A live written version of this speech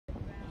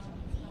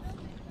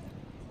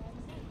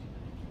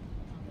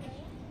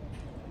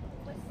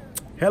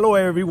Hello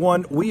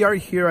everyone, we are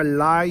here at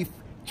Life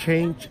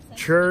Change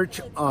Church,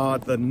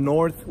 the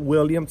North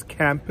Williams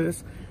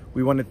campus.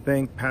 We want to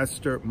thank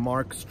Pastor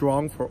Mark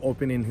Strong for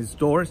opening his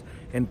doors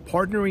and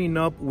partnering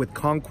up with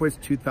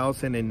Conquest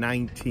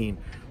 2019.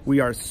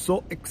 We are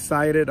so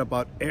excited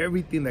about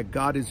everything that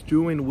God is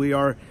doing. We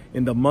are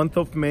in the month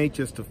of May,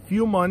 just a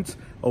few months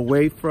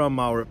away from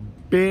our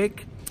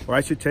big, or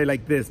I should say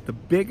like this, the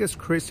biggest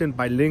Christian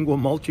bilingual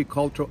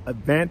multicultural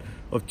event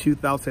of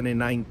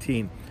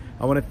 2019.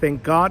 I want to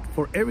thank God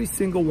for every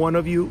single one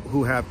of you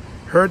who have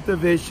heard the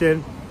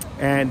vision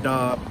and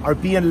are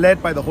being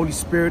led by the Holy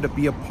Spirit to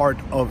be a part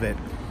of it.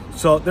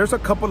 So there's a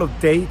couple of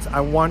dates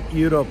I want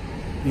you to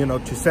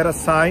set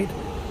aside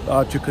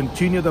to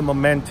continue the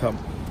momentum.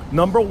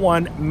 Number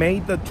one, May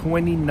the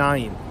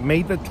 29th.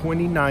 May the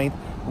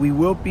 29th, we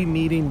will be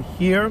meeting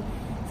here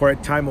for a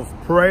time of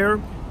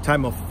prayer,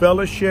 time of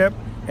fellowship,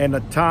 and a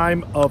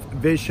time of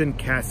vision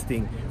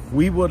casting.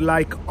 We would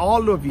like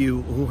all of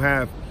you who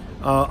have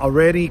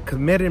already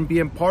committed and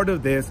being part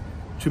of this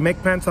to make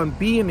plans on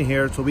being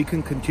here so we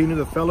can continue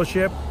the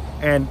fellowship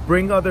and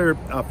bring other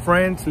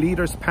friends,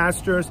 leaders,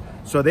 pastors,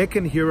 so they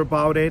can hear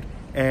about it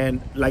and,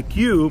 like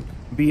you,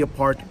 be a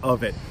part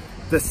of it.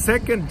 The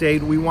second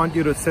date we want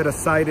you to set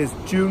aside is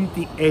June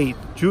the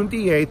 8th. June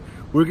the 8th,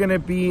 we're going to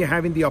be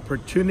having the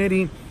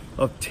opportunity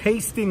of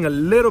tasting a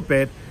little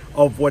bit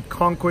of what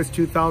Conquest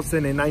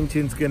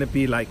 2019 is going to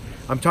be like.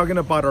 I'm talking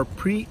about our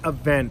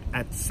pre-event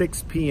at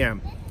 6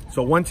 p.m.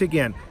 So once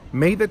again,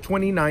 May the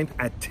 29th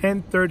at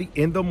 10:30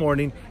 in the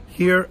morning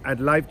here at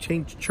Life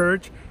Change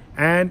Church,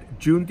 and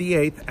June the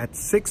 8th at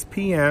 6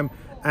 p.m.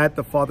 at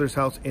the Father's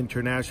House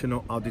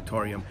International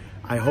Auditorium.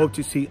 I hope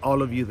to see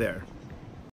all of you there.